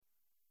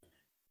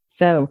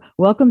So,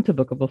 welcome to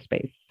Bookable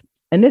Space.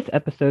 In this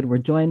episode, we're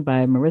joined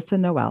by Marisa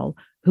Noelle,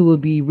 who will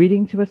be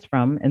reading to us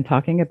from and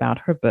talking about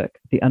her book,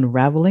 The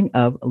Unraveling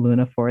of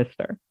Luna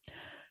Forrester.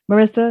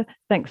 Marisa,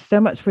 thanks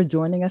so much for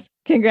joining us.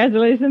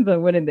 Congratulations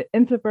on winning the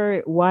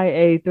Interfere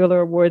YA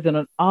Thriller Awards and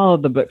on all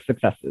of the book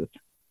successes.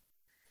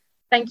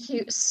 Thank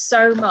you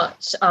so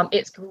much.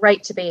 It's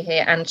great to be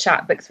here and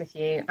chat books with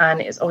you.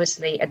 And it's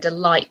obviously a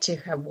delight to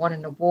have won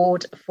an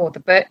award for the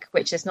book,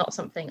 which is not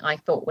something I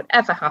thought would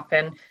ever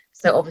happen.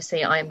 So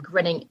obviously I am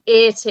grinning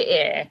ear to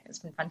ear. It's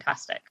been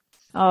fantastic.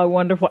 Oh,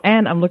 wonderful.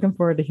 And I'm looking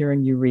forward to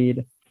hearing you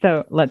read.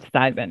 So let's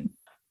dive in.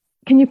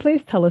 Can you please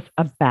tell us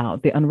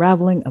about The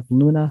Unraveling of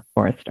Luna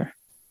Forrester?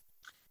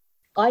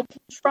 I can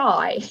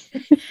try.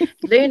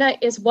 Luna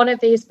is one of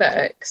these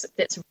books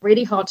that's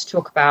really hard to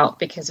talk about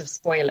because of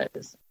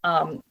spoilers.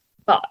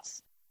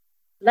 But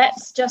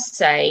let's just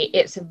say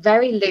it's a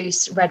very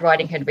loose Red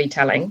Riding Hood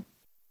retelling,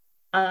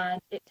 and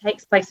it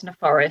takes place in a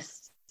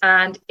forest,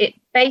 and it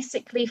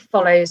basically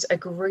follows a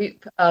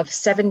group of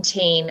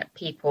 17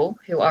 people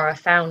who are a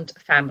found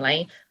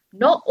family.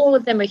 Not all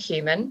of them are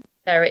human.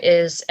 There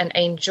is an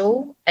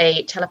angel,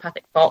 a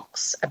telepathic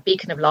fox, a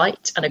beacon of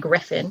light, and a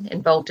griffin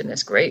involved in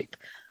this group.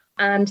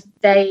 And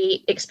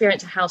they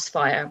experience a house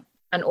fire.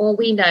 And all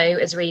we know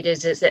as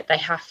readers is that they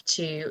have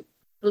to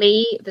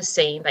flee the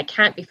scene. They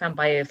can't be found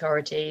by the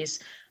authorities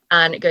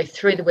and go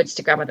through the woods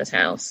to grandmother's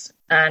house.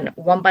 And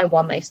one by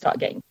one, they start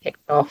getting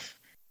picked off.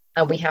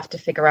 And we have to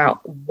figure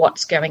out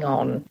what's going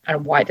on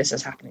and why this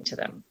is happening to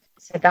them.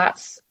 So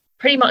that's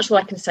pretty much all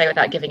I can say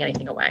without giving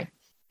anything away.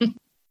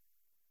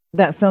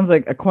 That sounds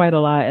like quite a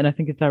lot. And I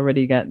think it's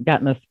already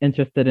gotten us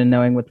interested in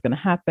knowing what's going to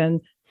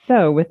happen.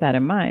 So with that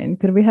in mind,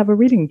 could we have a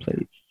reading,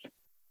 please?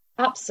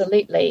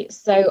 Absolutely.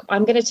 So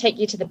I'm going to take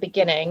you to the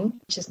beginning,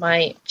 which is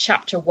my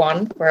chapter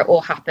 1, where it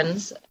all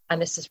happens.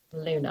 And this is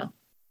from Luna.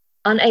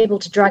 Unable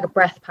to drag a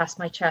breath past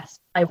my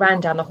chest, I ran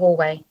down the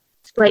hallway,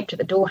 scraped at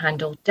the door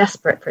handle,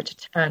 desperate for it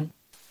to turn.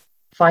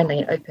 Finally,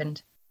 it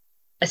opened.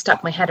 I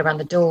stuck my head around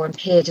the door and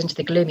peered into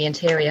the gloomy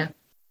interior.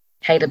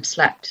 Caleb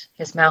slept,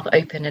 his mouth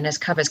open and his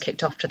covers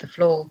kicked off to the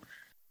floor.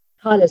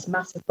 Tyler's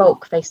massive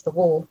bulk faced the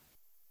wall.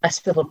 I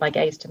swiveled my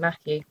gaze to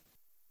Matthew.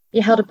 He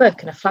held a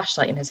book and a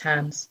flashlight in his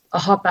hands, a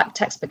hardback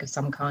textbook of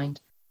some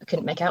kind. I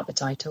couldn't make out the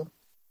title.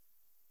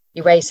 He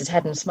raised his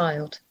head and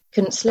smiled.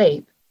 Couldn't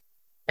sleep.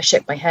 I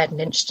shook my head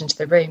and inched into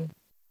the room.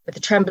 With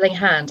a trembling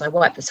hand, I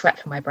wiped the sweat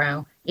from my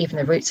brow. Even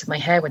the roots of my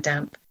hair were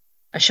damp.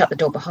 I shut the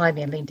door behind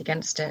me and leaned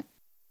against it.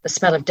 The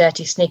smell of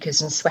dirty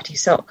sneakers and sweaty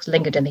socks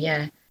lingered in the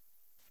air.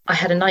 I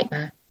had a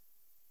nightmare.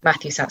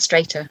 Matthew sat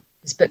straighter,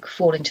 his book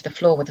falling to the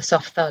floor with a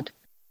soft thud.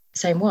 The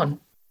same one.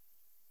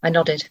 I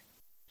nodded.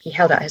 He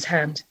held out his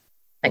hand.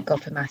 Thank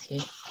God for Matthew.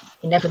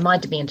 He never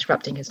minded me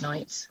interrupting his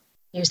nights.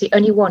 He was the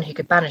only one who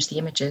could banish the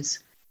images.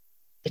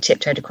 He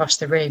tiptoed across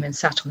the room and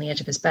sat on the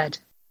edge of his bed.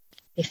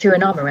 He threw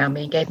an arm around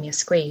me and gave me a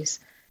squeeze.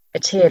 A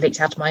tear leaked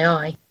out of my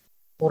eye.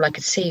 All I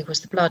could see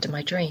was the blood in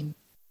my dream.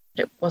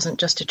 But it wasn't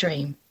just a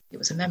dream. It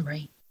was a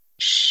memory.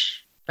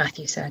 Shh,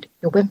 Matthew said.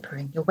 You're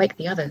whimpering. You'll wake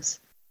the others.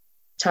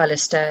 Tyler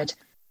stirred.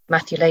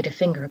 Matthew laid a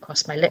finger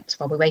across my lips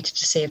while we waited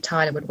to see if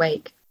Tyler would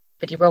wake.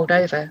 But he rolled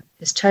over,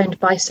 his toned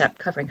bicep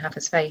covering half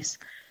his face.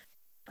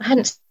 I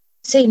hadn't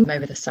seen him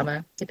over the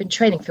summer. He'd been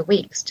training for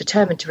weeks,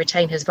 determined to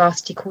retain his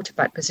varsity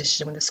quarterback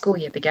position when the school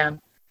year began.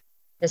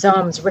 His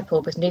arms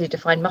rippled with newly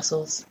defined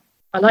muscles.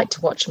 I liked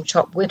to watch him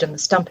chop wood on the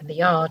stump in the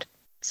yard.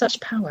 Such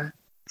power,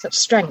 such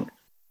strength.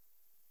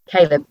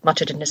 Caleb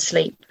muttered in his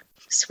sleep.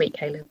 Sweet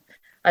Caleb.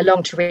 I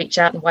longed to reach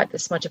out and wipe the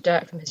smudge of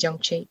dirt from his young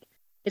cheek.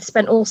 He'd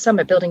spent all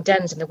summer building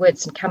dens in the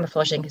woods and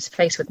camouflaging his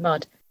face with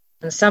mud,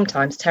 and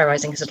sometimes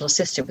terrorizing his little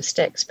sister with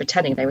sticks,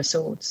 pretending they were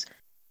swords.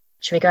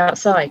 Shall we go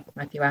outside?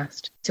 Matthew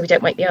asked, so we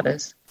don't wake the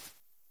others.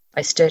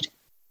 I stood.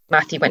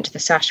 Matthew went to the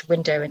sash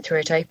window and threw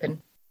it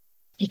open.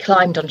 He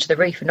climbed onto the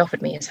roof and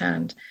offered me his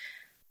hand.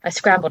 I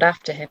scrambled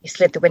after him. He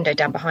slid the window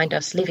down behind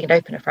us, leaving it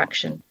open a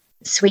fraction.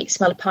 The sweet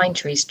smell of pine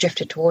trees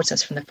drifted towards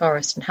us from the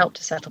forest and helped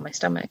to settle my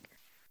stomach.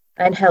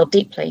 I inhaled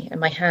deeply, and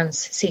my hands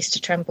ceased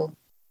to tremble.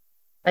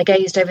 I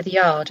gazed over the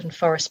yard and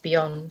forest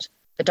beyond.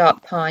 The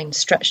dark pine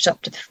stretched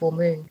up to the full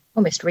moon,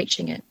 almost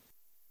reaching it.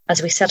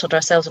 As we settled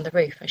ourselves on the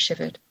roof, I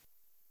shivered.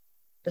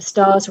 The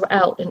stars were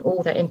out in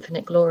all their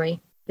infinite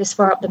glory. This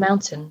far up the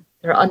mountain,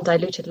 their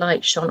undiluted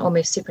light shone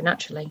almost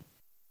supernaturally.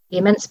 The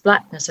immense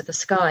blackness of the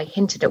sky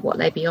hinted at what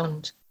lay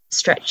beyond, a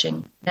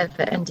stretching,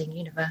 never-ending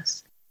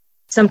universe.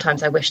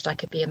 Sometimes I wished I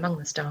could be among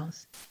the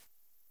stars.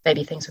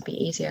 Maybe things would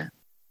be easier.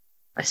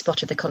 I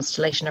spotted the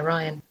constellation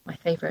Orion, my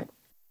favourite.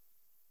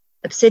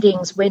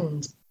 Obsidian's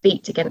wind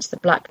beat against the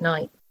black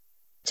night.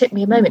 It took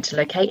me a moment to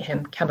locate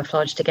him,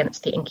 camouflaged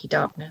against the inky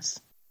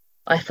darkness.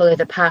 I followed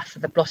the path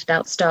of the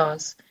blotted-out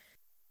stars.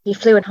 He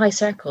flew in high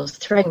circles,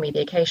 throwing me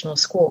the occasional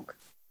squawk.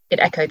 It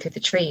echoed through the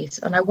trees,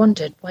 and I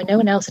wondered why no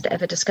one else had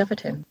ever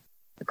discovered him.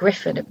 A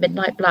griffin of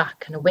midnight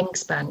black and a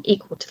wingspan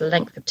equal to the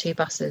length of 2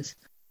 buses,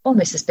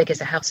 almost as big as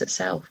a house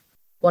itself,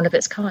 one of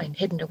its kind,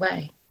 hidden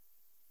away.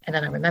 And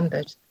then I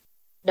remembered.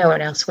 No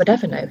one else would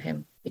ever know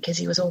him, because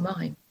he was all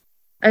mine.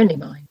 Only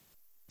mine.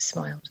 I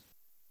smiled.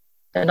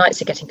 The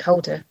nights are getting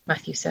colder,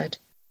 Matthew said.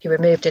 He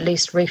removed a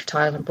loose roof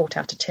tile and brought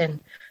out a tin.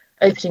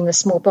 Opening the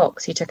small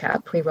box, he took out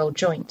a pre-rolled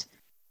joint.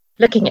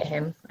 Looking at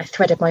him, I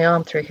threaded my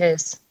arm through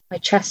his. My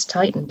chest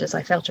tightened as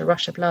I felt a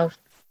rush of love.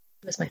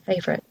 He was my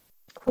favourite.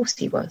 Of course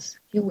he was.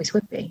 He always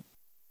would be.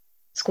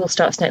 School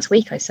starts next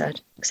week, I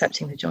said,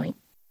 accepting the joint.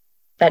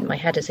 Bent my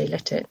head as he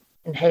lit it,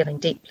 inhaling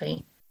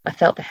deeply. I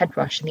felt the head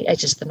rush and the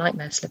edges of the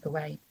nightmare slip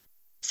away.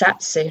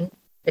 SATs soon.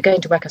 They're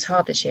going to work us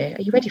hard this year.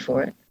 Are you ready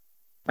for it?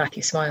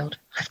 Matthew smiled.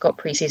 I've got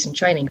pre-season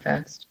training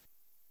first.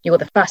 You were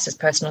the fastest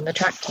person on the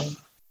track team.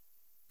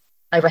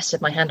 I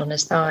rested my hand on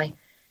his thigh.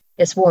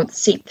 His warmth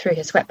seeped through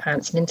his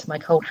sweatpants and into my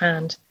cold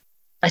hand.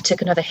 I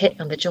took another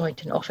hit on the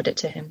joint and offered it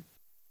to him.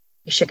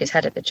 He shook his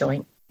head at the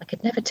joint. I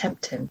could never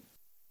tempt him.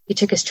 He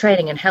took his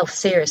training and health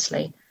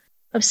seriously.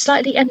 I was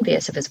slightly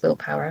envious of his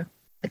willpower,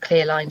 the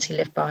clear lines he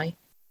lived by,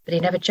 but he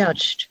never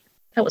judged.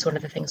 That was one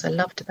of the things I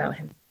loved about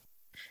him.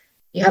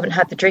 You haven't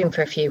had the dream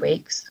for a few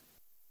weeks.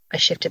 I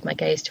shifted my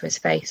gaze to his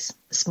face.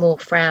 A small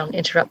frown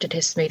interrupted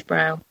his smooth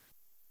brow.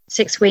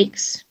 6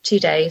 weeks, 2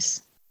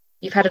 days.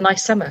 You've had a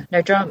nice summer,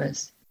 no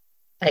dramas.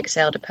 I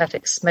exhaled a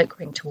perfect smoke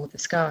ring toward the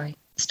sky.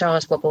 The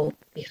stars wobbled,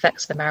 the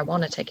effects of the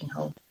marijuana taking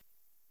hold.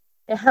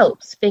 It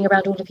helps, being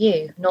around all of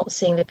you, not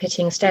seeing the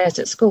pitying stares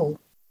at school.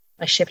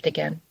 I shivered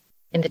again.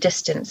 In the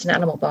distance, an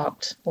animal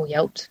barked, or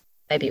yelped.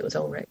 Maybe it was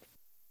Ulrich.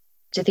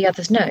 Did the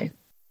others know?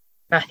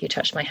 Matthew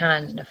touched my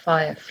hand, and a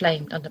fire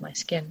flamed under my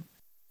skin.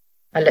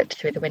 I looked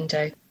through the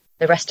window.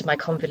 The rest of my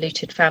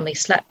convoluted family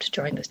slept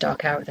during this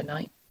dark hour of the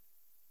night.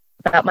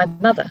 About my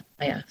mother?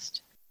 I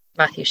asked.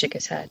 Matthew shook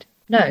his head.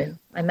 No,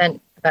 I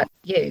meant about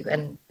you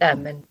and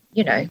them and,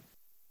 you know.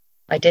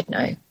 I did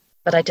know,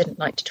 but I didn't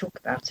like to talk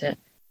about it.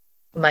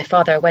 When my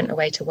father went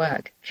away to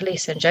work,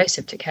 Felisa and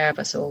Joseph took care of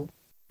us all,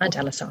 and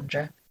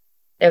Alessandra.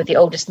 They were the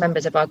oldest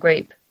members of our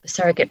group, the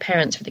surrogate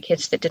parents for the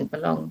kids that didn't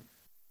belong.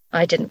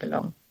 I didn't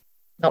belong.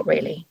 Not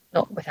really,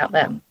 not without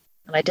them,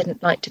 and I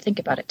didn't like to think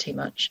about it too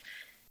much.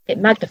 It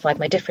magnified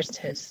my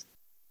differences.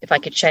 If I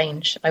could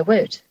change, I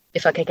would.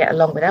 If I could get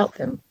along without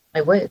them,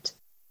 I would.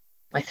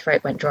 My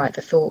throat went dry at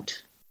the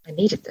thought. I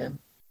needed them,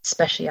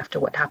 especially after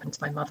what happened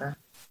to my mother.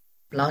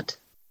 Blood.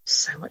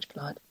 So much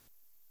blood.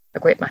 I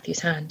gripped Matthew's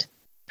hand.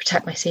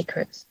 Protect my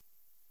secrets.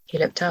 He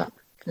looked up,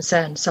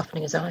 concerned,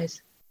 softening his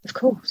eyes. Of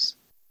course.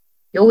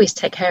 You always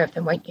take care of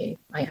them, won't you?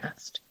 I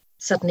asked,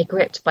 suddenly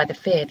gripped by the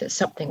fear that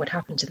something would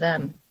happen to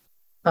them.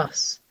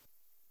 Us.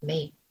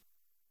 Me.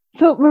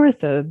 So,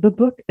 Marisa, the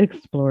book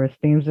explores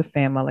themes of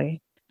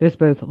family. There's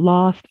both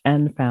lost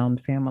and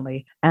found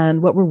family,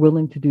 and what we're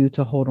willing to do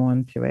to hold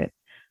on to it.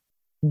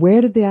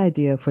 Where did the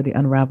idea for the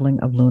unraveling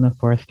of Luna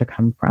Forrester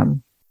come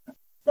from?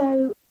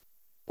 So,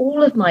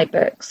 all of my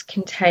books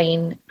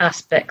contain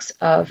aspects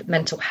of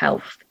mental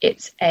health.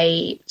 It's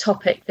a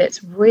topic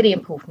that's really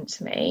important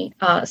to me,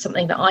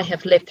 something that I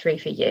have lived through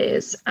for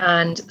years,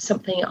 and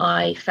something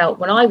I felt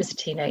when I was a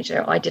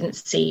teenager I didn't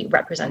see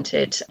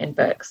represented in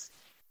books.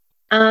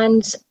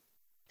 And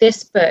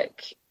this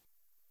book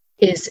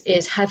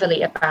is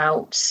heavily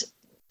about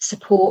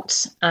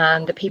support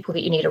and the people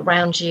that you need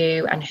around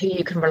you and who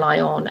you can rely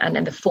on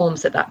and the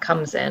forms that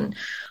comes in.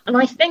 And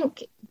I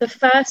think the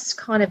first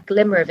kind of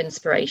glimmer of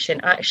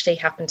inspiration actually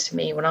happened to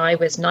me when I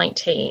was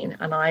 19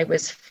 and I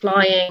was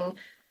flying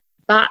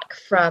back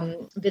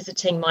from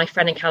visiting my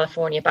friend in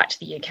California back to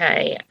the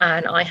UK,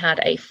 and I had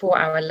a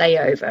 4-hour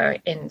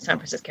layover in San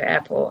Francisco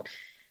airport.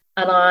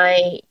 And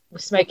I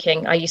was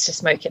smoking. I used to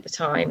smoke at the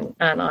time,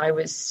 and I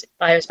was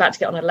about to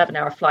get on an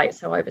 11-hour flight,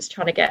 so I was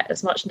trying to get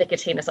as much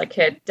nicotine as I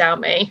could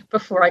down me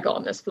before I got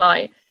on this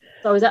flight.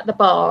 So I was at the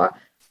bar,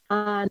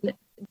 and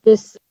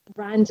this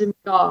random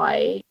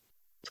guy,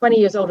 20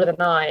 years older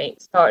than I,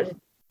 started to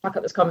fuck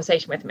up this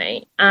conversation with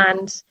me.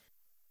 And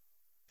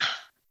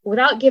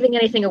without giving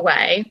anything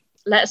away,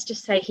 let's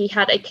just say he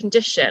had a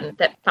condition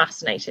that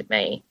fascinated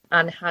me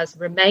and has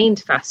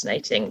remained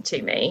fascinating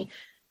to me.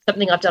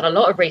 Something I've done a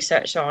lot of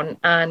research on,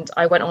 and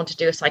I went on to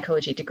do a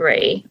psychology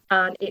degree,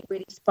 and it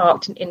really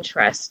sparked an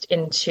interest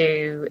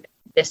into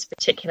this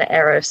particular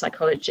area of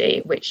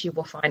psychology, which you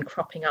will find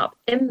cropping up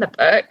in the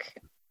book.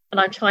 And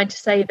I'm trying to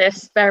say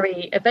this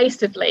very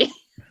evasively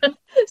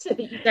so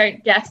that you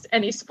don't guess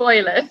any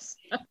spoilers.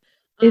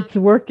 It's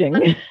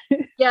working.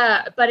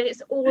 Yeah, but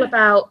it's all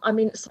about,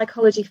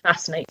 psychology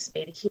fascinates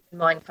me. The human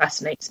mind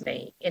fascinates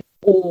me in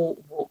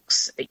all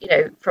walks,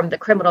 from the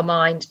criminal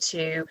mind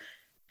to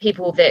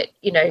people that,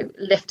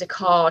 lift a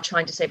car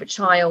trying to save a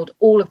child.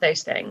 All of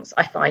those things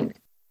I find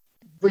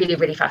really,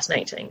 really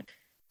fascinating.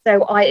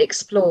 So I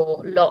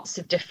explore lots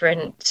of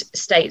different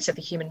states of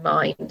the human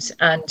mind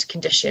and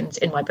conditions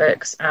in my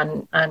books,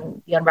 and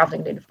The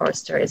Unraveling Luna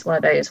Forrester is one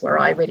of those where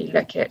I really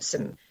look at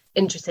some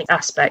interesting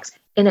aspects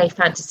in a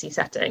fantasy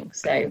setting.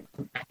 So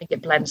I think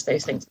it blends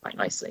those things quite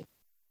nicely.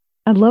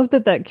 I love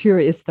that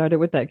it started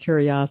with that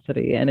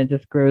curiosity and it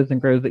just grows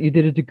and grows, that you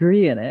did a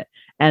degree in it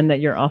and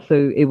that you're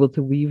also able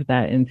to weave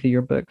that into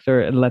your books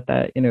or let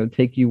that,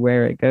 take you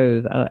where it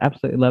goes. I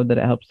absolutely love that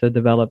it helps to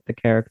develop the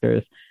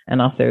characters and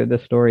also the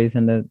stories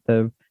and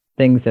the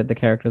things that the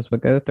characters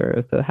would go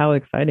through. So how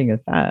exciting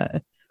is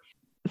that?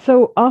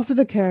 So off of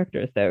the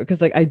characters though, because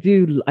like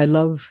I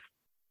love,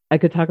 I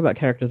could talk about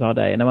characters all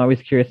day, and I'm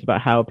always curious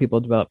about how people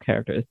develop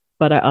characters,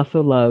 but I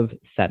also love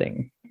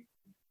setting.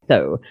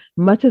 So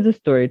much of the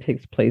story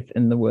takes place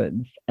in the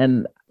woods.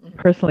 And Mhm.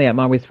 personally, I'm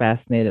always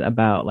fascinated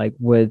about like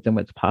woods and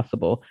what's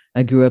possible.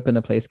 I grew up in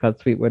a place called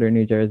Sweetwater,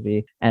 New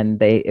Jersey,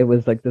 and it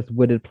was like this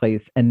wooded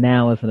place. And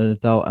now as an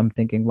adult, I'm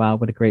thinking, wow,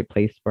 what a great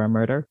place for a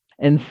murder.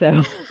 And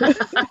so,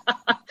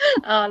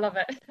 Oh, I love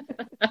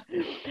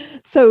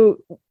it. so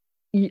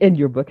and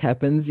your book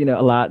happens, a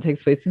lot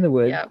takes place in the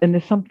woods, Yeah. and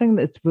there's something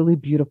that's really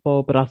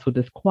beautiful, but also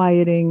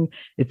disquieting.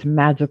 It's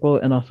magical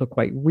and also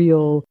quite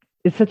real.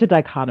 It's such a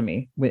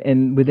dichotomy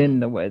within Mhm.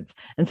 the woods.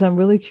 And so I'm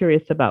really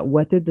curious about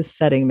what did the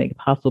setting make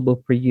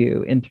possible for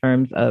you in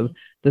terms of Mhm.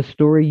 the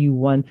story you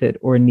wanted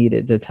or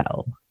needed to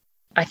tell?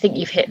 I think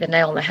you've hit the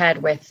nail on the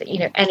head with,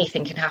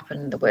 anything can happen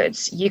in the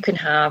woods. You can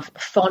have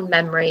fond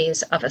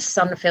memories of a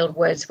sun-filled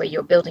woods where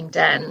you're building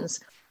dens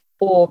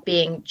or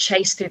being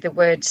chased through the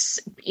woods,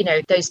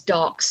 those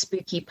dark,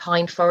 spooky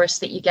pine forests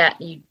that you get,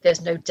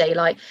 there's no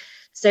daylight.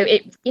 So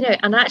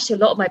and actually a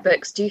lot of my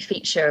books do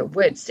feature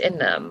woods in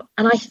them.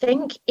 And I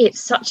think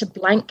it's such a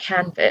blank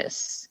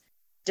canvas,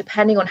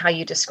 depending on how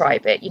you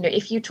describe it.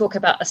 If you talk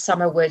about a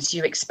summer woods,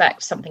 you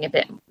expect something a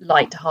bit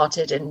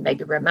light-hearted and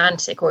maybe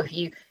romantic, or if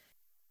you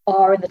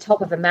are in the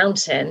top of a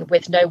mountain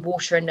with no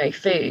water and no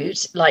food,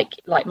 like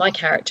my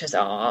characters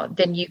are,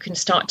 then you can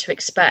start to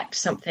expect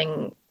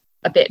something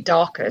a bit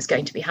darker is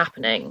going to be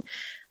happening.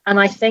 And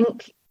I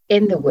think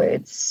in the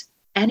woods,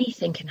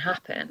 anything can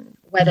happen,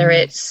 whether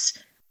Mm, it's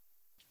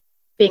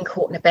being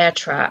caught in a bear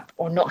trap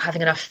or not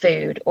having enough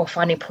food or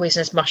finding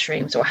poisonous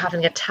mushrooms or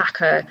having an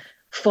attacker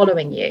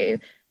following you.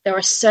 There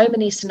are so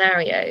many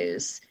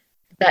scenarios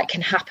that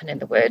can happen in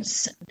the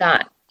woods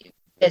that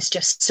there's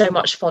just so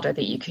much fodder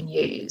that you can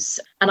use.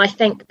 And I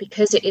think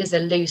because it is a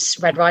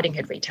loose Red Riding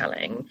Hood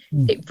retelling,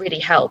 mm. it really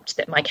helped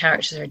that my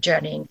characters are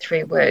journeying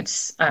through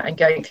woods and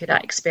going through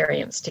that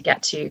experience to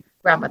get to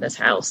grandmother's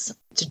house,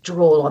 to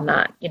draw on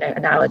that,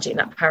 analogy and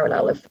that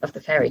parallel of the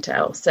fairy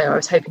tale. So I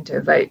was hoping to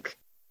evoke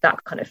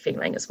that kind of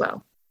feeling as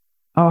well.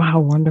 Oh,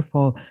 how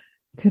wonderful.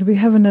 Could we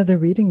have another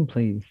reading,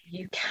 please?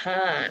 You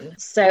can.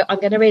 So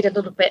I'm going to read a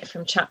little bit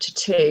from chapter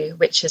 2,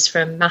 which is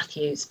from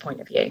Matthew's point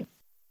of view.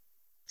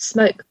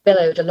 Smoke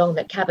billowed along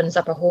the cabin's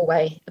upper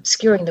hallway,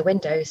 obscuring the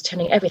windows,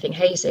 turning everything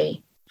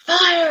hazy.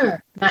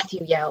 Fire!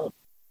 Matthew yelled.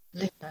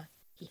 Luna.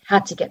 He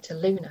had to get to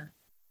Luna.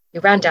 He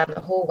ran down the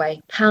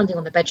hallway, pounding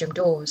on the bedroom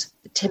doors.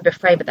 The timber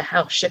frame of the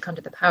house shook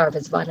under the power of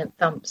his violent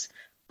thumps.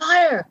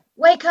 Fire!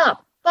 Wake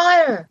up!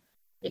 Fire!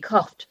 He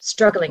coughed,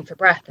 struggling for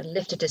breath, and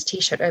lifted his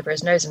t-shirt over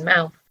his nose and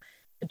mouth.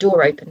 The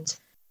door opened.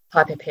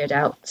 Piper peered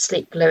out,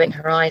 sleep glowing,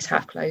 her eyes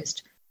half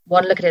closed.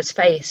 One look at his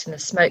face and the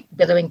smoke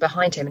billowing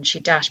behind him, and she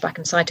dashed back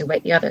inside to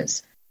wake the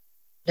others.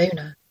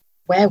 Luna.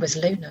 Where was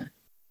Luna?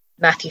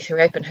 Matthew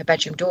threw open her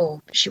bedroom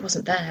door, but she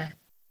wasn't there.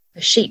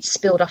 Her sheets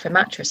spilled off her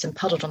mattress and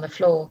puddled on the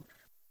floor.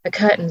 Her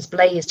curtains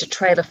blazed a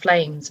trail of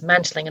flames,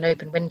 mantling an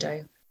open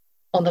window.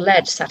 On the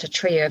ledge sat a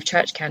trio of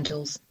church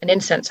candles, an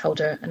incense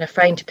holder, and a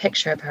framed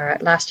picture of her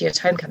at last year's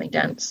homecoming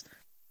dance,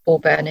 all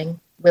burning,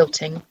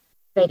 wilting,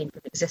 fading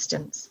from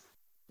existence.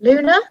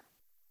 Luna?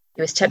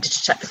 He was tempted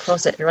to check the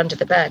closet or under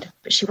the bed,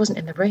 but she wasn't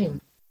in the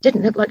room. It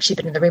didn't look like she'd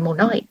been in the room all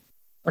night.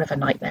 One of her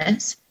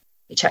nightmares.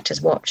 He checked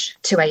his watch.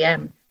 2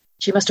 a.m.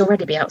 She must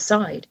already be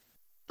outside.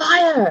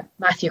 Fire!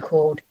 Matthew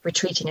called,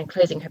 retreating and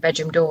closing her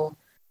bedroom door.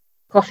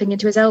 Coughing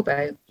into his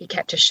elbow, he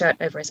kept his shirt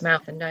over his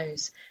mouth and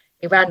nose.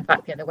 He ran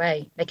back the other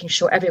way, making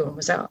sure everyone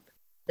was up.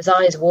 His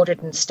eyes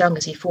watered and stung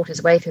as he fought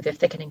his way through the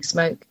thickening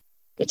smoke.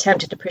 He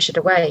attempted to push it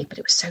away, but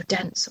it was so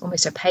dense,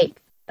 almost opaque,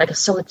 like a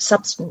solid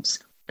substance,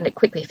 and it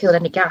quickly filled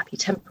any gap he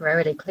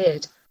temporarily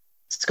cleared.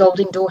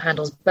 Scalding door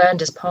handles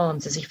burned his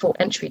palms as he fought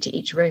entry to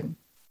each room.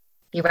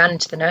 He ran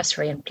into the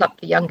nursery and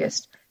plucked the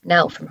youngest,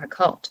 Nell, from her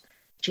cot.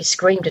 She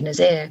screamed in his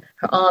ear,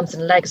 her arms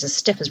and legs as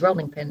stiff as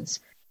rolling pins.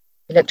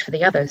 He looked for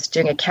the others,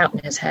 doing a count in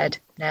his head.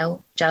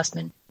 Nell,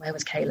 Jasmine, where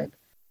was Caleb?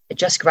 Had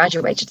just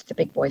graduated to the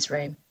big boys'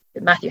 room,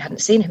 but Matthew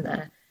hadn't seen him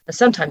there, and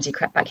sometimes he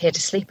crept back here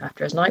to sleep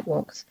after his night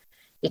walks.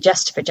 He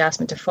gestured for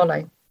Jasmine to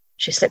follow.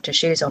 She slipped her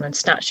shoes on and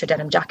snatched her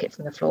denim jacket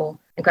from the floor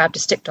and grabbed a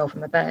stick doll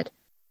from the bed.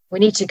 We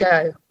need to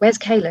go. Where's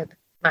Caleb?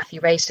 Matthew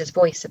raised his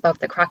voice above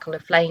the crackle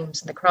of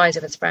flames and the cries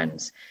of his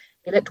friends.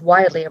 He looked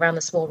wildly around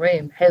the small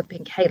room,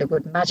 hoping Caleb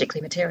would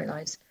magically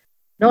materialize.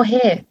 Not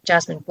here.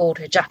 Jasmine balled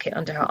her jacket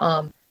under her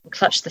arm and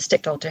clutched the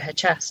stick doll to her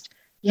chest.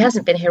 He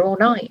hasn't been here all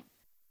night.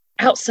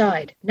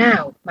 Outside,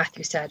 now,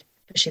 Matthew said,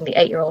 pushing the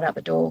 8-year-old out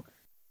the door.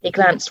 He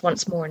glanced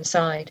once more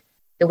inside.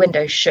 The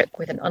window shook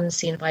with an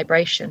unseen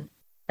vibration.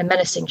 A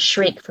menacing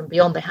shriek from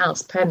beyond the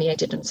house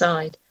permeated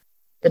inside.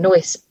 The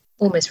noise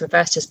almost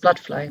reversed his blood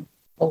flow.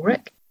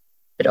 Ulrich?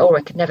 But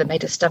Ulrich had never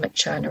made his stomach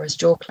churn or his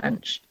jaw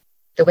clench.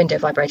 The window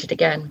vibrated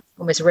again,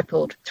 almost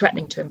rippled,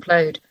 threatening to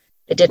implode.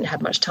 They didn't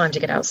have much time to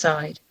get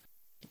outside.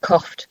 He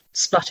coughed,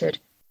 spluttered.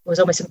 It was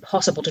almost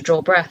impossible to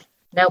draw breath.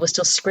 Nell was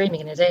still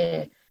screaming in his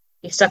ear.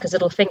 He stuck his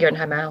little finger in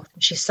her mouth,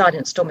 and she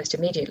silenced almost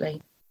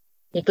immediately.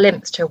 He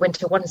glimpsed her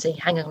winter onesie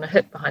hanging on a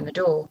hook behind the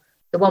door.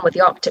 the one with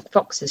the Arctic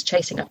foxes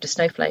chasing after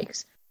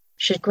snowflakes.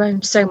 She had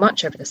grown so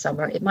much over the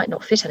summer it might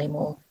not fit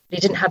anymore, but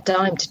he didn't have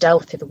time to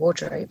delve through the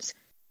wardrobes.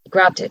 He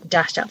grabbed it and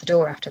dashed out the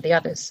door after the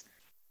others.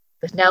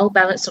 With Nell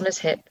balanced on his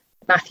hip,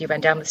 Matthew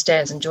ran down the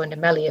stairs and joined a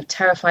melee of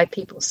terrified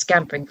people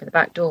scampering for the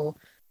back door.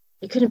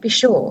 He couldn't be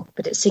sure,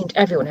 but it seemed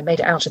everyone had made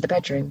it out of the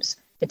bedrooms,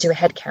 into a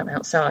head count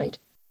outside.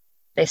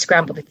 They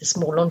scrambled into the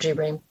small laundry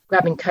room,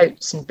 grabbing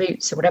coats and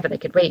boots and whatever they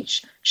could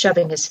reach.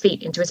 Shoving his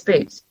feet into his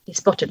boots, he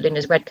spotted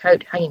Luna's red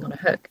coat hanging on a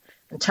hook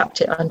and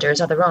tucked it under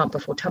his other arm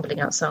before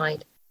tumbling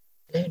outside.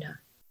 Luna.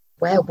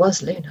 Where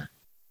was Luna?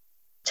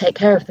 Take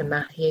care of them,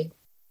 Matthew.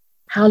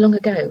 How long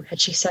ago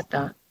had she said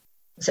that?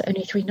 Was it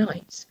only 3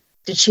 nights?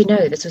 Did she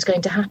know this was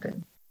going to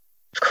happen?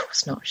 Of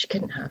course not, she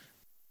couldn't have.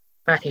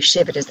 Matthew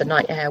shivered as the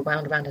night air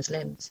wound round his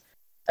limbs.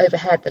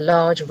 Overhead, the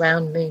large,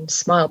 round moon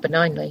smiled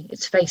benignly,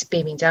 its face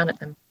beaming down at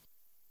them.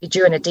 He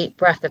drew in a deep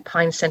breath of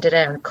pine-scented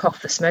air and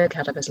coughed the smoke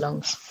out of his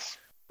lungs.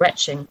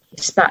 Retching, he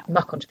spat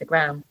muck onto the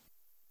ground.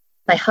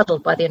 They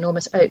huddled by the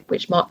enormous oak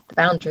which marked the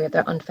boundary of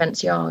their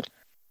unfenced yard,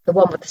 the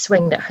one with the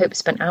swing that Hope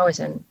spent hours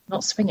in,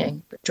 not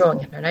swinging, but drawing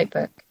in her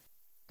notebook.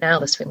 Now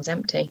the swing was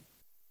empty.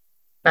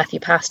 Matthew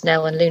passed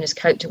Nell and Luna's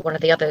coat to one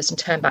of the others and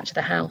turned back to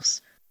the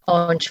house.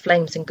 Orange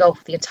flames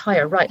engulfed the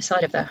entire right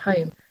side of their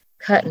home,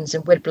 curtains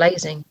and wood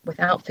blazing,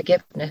 without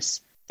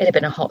forgiveness. It had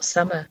been a hot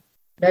summer.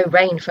 No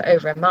rain for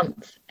over a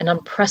month, an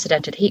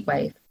unprecedented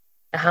heatwave.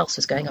 The house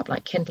was going up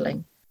like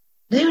kindling.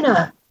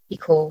 Luna! He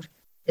called,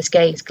 his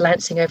gaze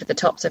glancing over the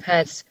tops of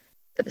heads,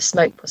 but the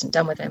smoke wasn't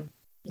done with him.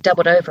 He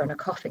doubled over in a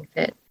coughing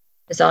fit.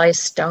 His eyes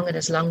stung and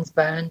his lungs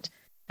burned.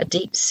 A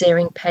deep,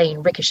 searing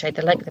pain ricocheted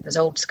the length of his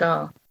old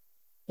scar.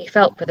 He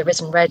felt for the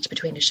risen ridge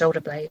between his shoulder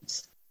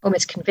blades,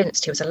 almost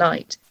convinced he was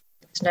alight.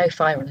 There was no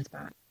fire on his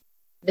back.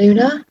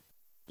 Luna?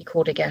 He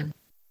called again.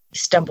 He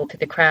stumbled through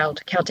the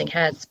crowd, counting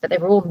heads, but they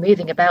were all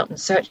moving about and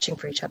searching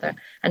for each other,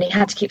 and he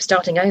had to keep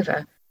starting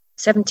over.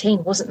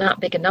 17 wasn't that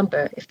big a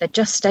number. If they'd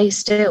just stay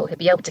still, he'd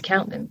be able to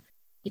count them.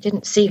 He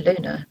didn't see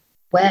Luna.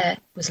 Where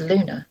was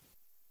Luna?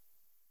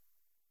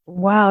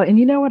 Wow. And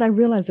you know what? I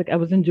realized I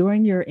was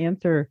enjoying your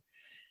answer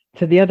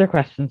to the other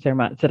question so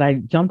much that I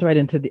jumped right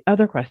into the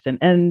other question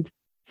and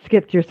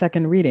skipped your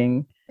second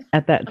reading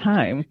at that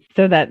time,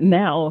 so that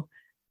now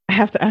I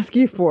have to ask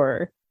you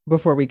for,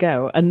 before we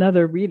go,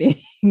 another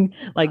reading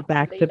like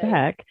back to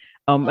back.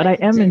 But I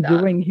am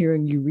enjoying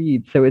hearing you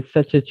read, so it's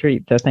such a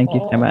treat. So thank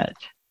you so much.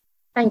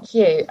 Thank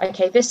you.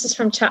 Okay, this is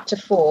from chapter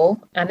 4,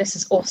 and this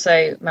is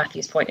also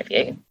Matthew's point of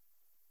view.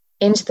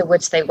 Into the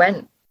woods they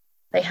went.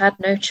 They had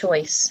no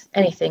choice.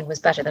 Anything was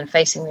better than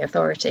facing the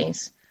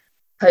authorities.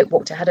 Hope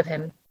walked ahead of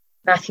him.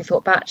 Matthew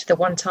thought back to the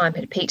one time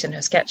he'd peeked in her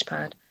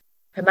sketchpad.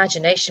 Her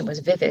imagination was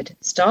vivid,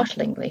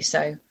 startlingly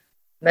so.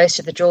 Most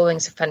of the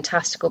drawings of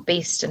fantastical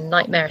beasts and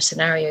nightmare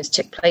scenarios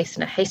took place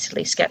in a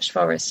hastily sketched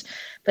forest,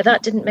 but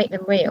that didn't make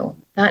them real.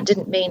 That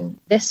didn't mean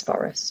this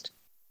forest.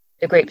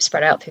 The group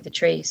spread out through the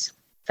trees.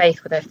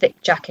 Faith, with her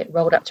thick jacket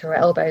rolled up to her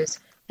elbows,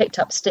 picked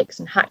up sticks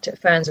and hacked at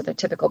ferns with a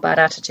typical bad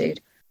attitude.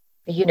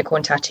 A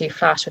unicorn tattoo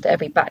flashed with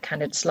every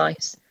backhanded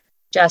slice.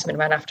 Jasmine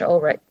ran after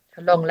Ulrich,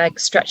 her long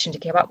legs stretching to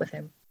keep up with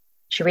him.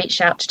 She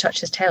reached out to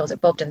touch his tail as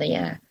it bobbed in the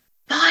air.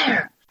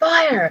 Fire!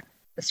 Fire!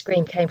 The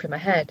scream came from her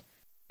head.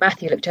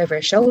 Matthew looked over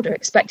his shoulder,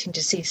 expecting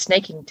to see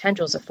snaking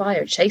tendrils of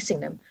fire chasing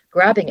them,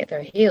 grabbing at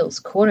their heels,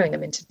 cornering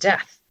them into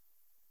death.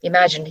 He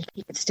imagined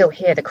he could still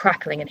hear the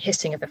crackling and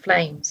hissing of the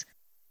flames.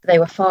 But they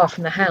were far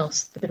from the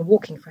house. They'd been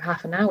walking for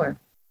half an hour,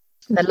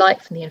 and the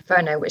light from the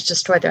inferno which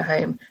destroyed their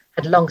home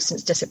had long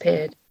since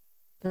disappeared.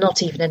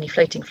 Not even any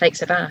floating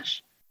flakes of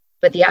ash.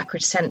 But the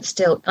acrid scent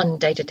still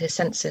inundated his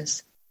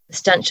senses. The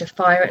stench of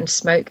fire and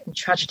smoke and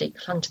tragedy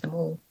clung to them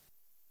all.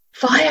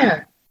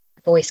 Fire!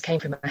 A voice came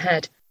from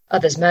ahead.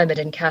 Others murmured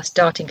and cast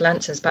darting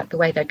glances back the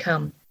way they'd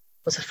come.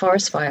 Was a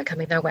forest fire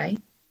coming their way?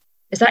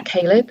 Is that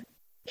Caleb?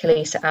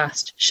 Kalisa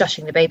asked,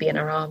 shushing the baby in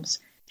her arms.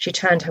 She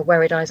turned her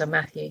worried eyes on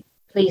Matthew.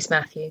 Please,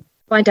 Matthew,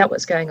 find out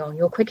what's going on.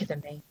 You're quicker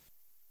than me.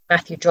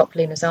 Matthew dropped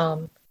Luna's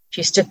arm.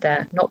 She stood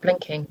there, not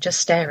blinking,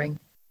 just staring.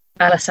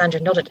 Alessandra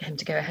nodded at him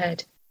to go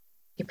ahead.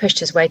 He pushed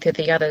his way through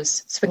the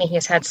others, swinging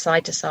his head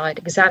side to side,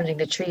 examining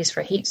the trees for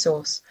a heat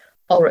source.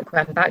 Ulrich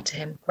ran back to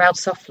him, growled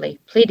softly,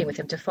 pleading with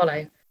him to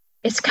follow.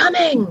 It's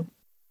coming!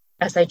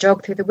 As they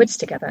jogged through the woods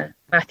together,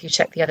 Matthew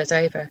checked the others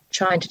over,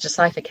 trying to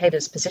decipher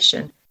Caleb's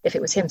position, if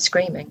it was him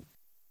screaming.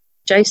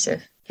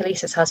 Joseph,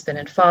 Kalisa's husband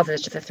and father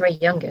to the 3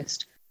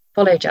 youngest,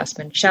 followed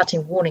Jasmine,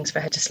 shouting warnings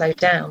for her to slow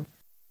down.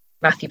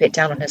 Matthew bit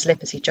down on his lip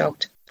as he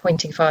jogged,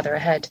 pointing farther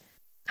ahead.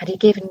 Had he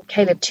given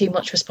Caleb too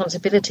much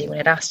responsibility when he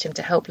had asked him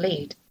to help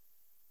lead?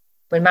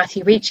 When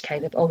Matthew reached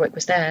Caleb, Ulrich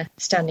was there,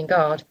 standing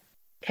guard.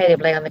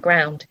 Caleb lay on the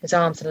ground, his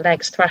arms and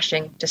legs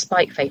thrashing,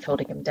 despite Faith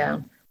holding him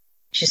down.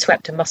 She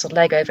swept a muscled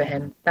leg over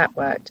him. That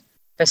worked.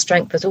 Her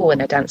strength was all in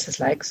her dancer's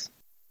legs.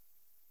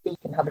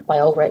 Beacon hovered by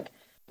Ulrich,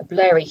 a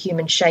blurry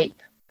human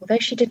shape. Although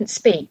she didn't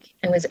speak,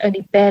 and was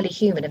only barely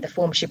human in the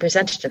form she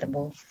presented to them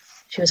all,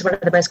 she was one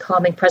of the most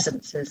calming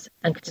presences,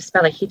 and could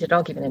dispel a heated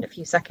argument in a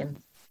few seconds.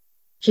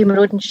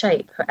 Humanoid in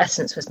shape, her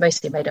essence was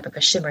mostly made up of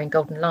a shimmering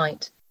golden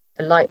light.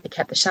 the light that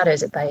kept the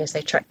shadows at bay as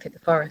they trekked through the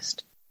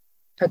forest.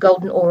 Her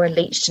golden aura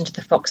leached into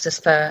the fox's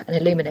fur and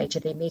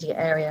illuminated the immediate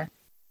area.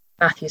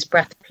 Matthew's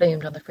breath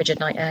plumed on the frigid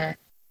night air.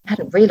 He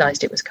hadn't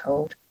realised it was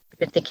cold. He'd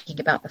been thinking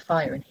about the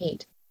fire and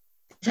heat.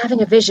 "He's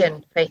having a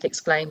vision," Faith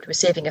exclaimed,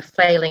 receiving a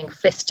flailing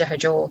fist to her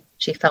jaw.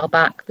 She fell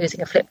back,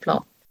 losing a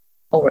flip-flop.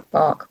 Ulrich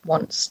bark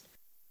once.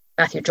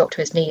 Matthew dropped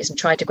to his knees and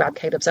tried to grab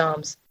Caleb's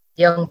arms.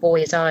 The young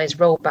boy's eyes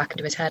rolled back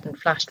into his head and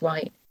flashed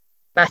white.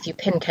 Matthew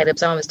pinned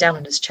Caleb's arms down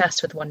on his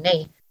chest with one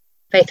knee.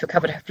 Faith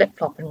recovered her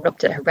flip-flop and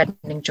rubbed at her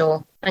reddening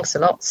jaw. "Thanks a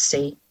lot,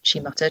 C," she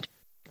muttered.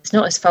 "It's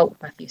not his fault,"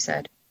 Matthew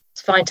said.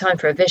 "It's a fine time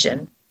for a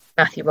vision."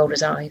 Matthew rolled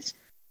his eyes.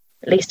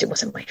 "At least it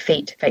wasn't my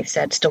feet," Faith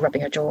said, still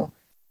rubbing her jaw.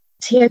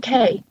 "Is he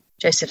okay?"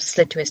 Joseph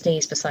slid to his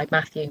knees beside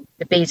Matthew,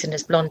 the beads in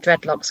his blonde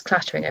dreadlocks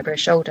clattering over his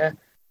shoulder.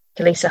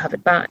 Kalisa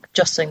hovered back,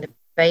 jostling the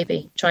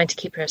baby, trying to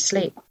keep her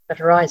asleep, but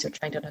her eyes were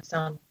trained on her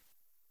son.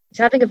 "He's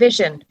having a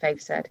vision,"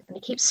 Faith said, "and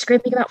he keeps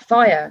screaming about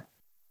fire."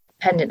 A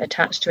pendant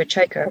attached to a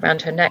choker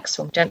around her neck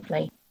swung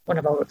gently, one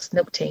of Ulrich's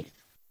milk teeth.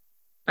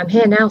 "I'm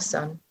here now,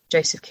 son,"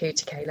 Joseph cooed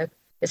to Caleb.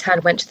 His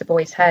hand went to the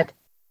boy's head,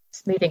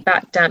 smoothing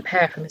back damp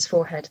hair from his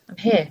forehead. "I'm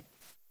here."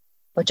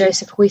 While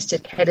Joseph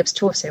hoisted Caleb's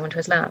torso onto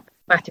his lap,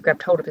 Matthew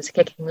grabbed hold of his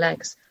kicking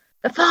legs.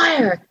 "The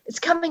fire! It's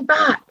coming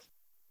back!"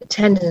 The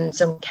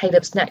tendons on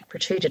Caleb's neck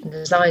protruded and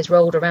his eyes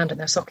rolled around in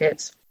their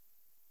sockets.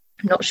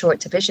 "I'm not sure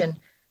it's a vision.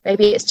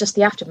 Maybe it's just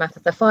the aftermath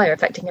of the fire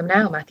affecting him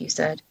now," Matthew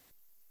said.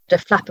 But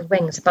a flap of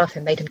wings above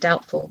him made him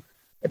doubtful.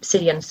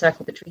 Obsidian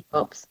circled the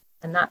treetops,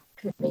 and that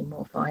could mean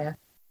more fire.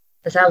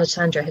 As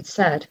Alessandra had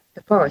said,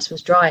 the forest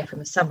was dry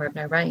from a summer of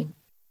no rain.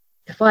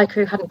 If the fire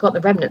crew hadn't got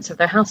the remnants of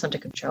their house under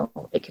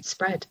control, it could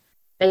spread,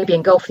 maybe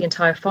engulf the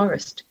entire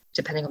forest,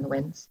 depending on the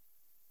winds.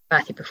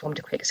 Matthew performed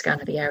a quick scan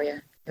of the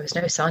area. There was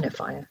no sign of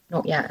fire,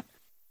 not yet.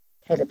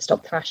 Caleb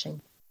stopped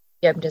thrashing.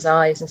 He opened his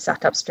eyes and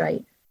sat up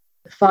straight.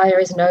 "The fire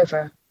isn't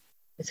over."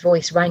 His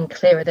voice rang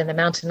clearer than the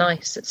mountain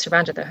ice that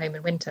surrounded their home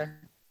in winter.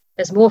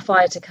 "There's more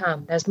fire to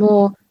come. There's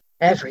more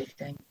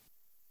everything."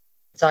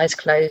 His eyes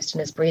closed and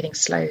his breathing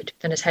slowed,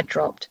 then his head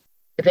dropped.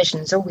 The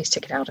visions always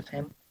took it out of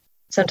him.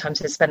 Sometimes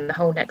he'd spend the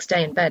whole next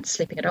day in bed,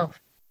 sleeping it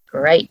off.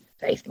 "Great,"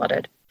 Faith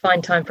muttered.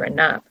 "Fine time for a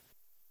nap."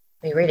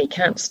 "We really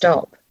can't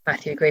stop,"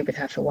 Matthew agreed with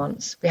her for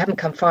once. "We haven't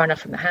come far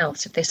enough from the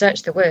house. If they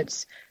search the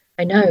woods—"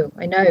 I know,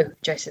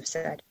 Joseph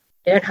said.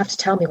 "You don't have to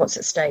tell me what's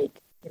at stake."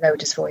 He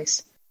lowered his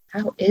voice.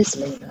 "How is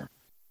Luna?"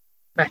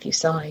 Matthew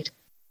sighed.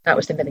 That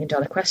was the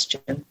million-dollar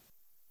question.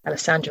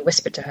 Alessandra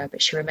whispered to her,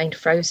 but she remained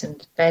frozen,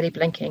 barely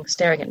blinking,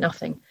 staring at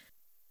nothing.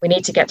 "We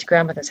need to get to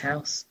grandmother's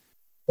house."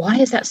 "Why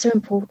is that so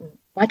important?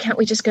 Why can't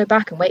we just go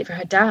back and wait for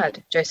her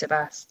dad?" Joseph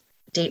asked,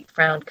 a deep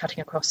frown cutting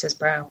across his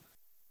brow.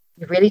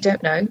 "You really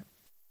don't know?"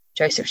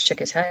 Joseph shook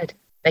his head,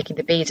 making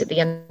the beads at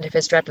the end of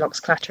his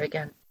dreadlocks clatter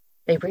again.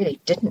 They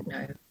really didn't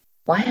know.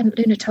 Why hadn't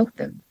Luna told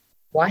them?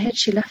 Why had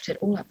she left it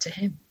all up to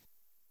him?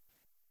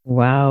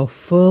 Wow,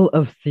 full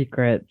of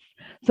secrets.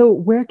 So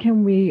where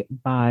can we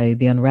buy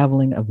The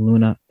Unraveling of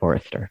Luna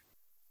Forrester?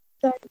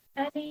 So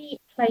any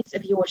place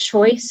of your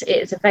choice. It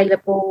is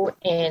available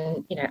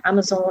in,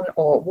 Amazon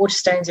or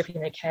Waterstones if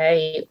you're in the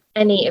UK.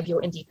 Any of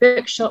your indie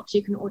bookshops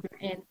you can order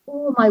in,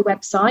 or my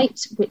website,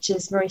 which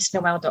is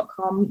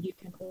marisanoelle.com. You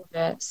can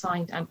order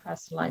signed and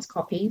personalised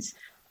copies,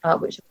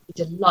 which I'll be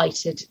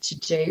delighted to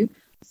do.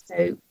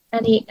 So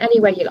any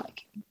way you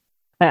like.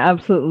 I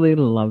absolutely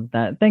love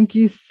that. Thank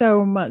you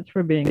so much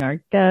for being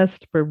our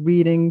guest, for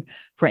reading,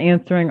 for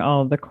answering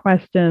all the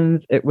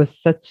questions. It was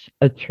such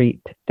a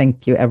treat.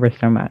 Thank you ever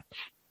so much.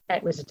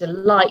 It was a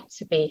delight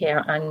to be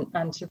here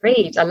and to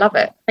read. I love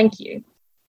it. Thank you.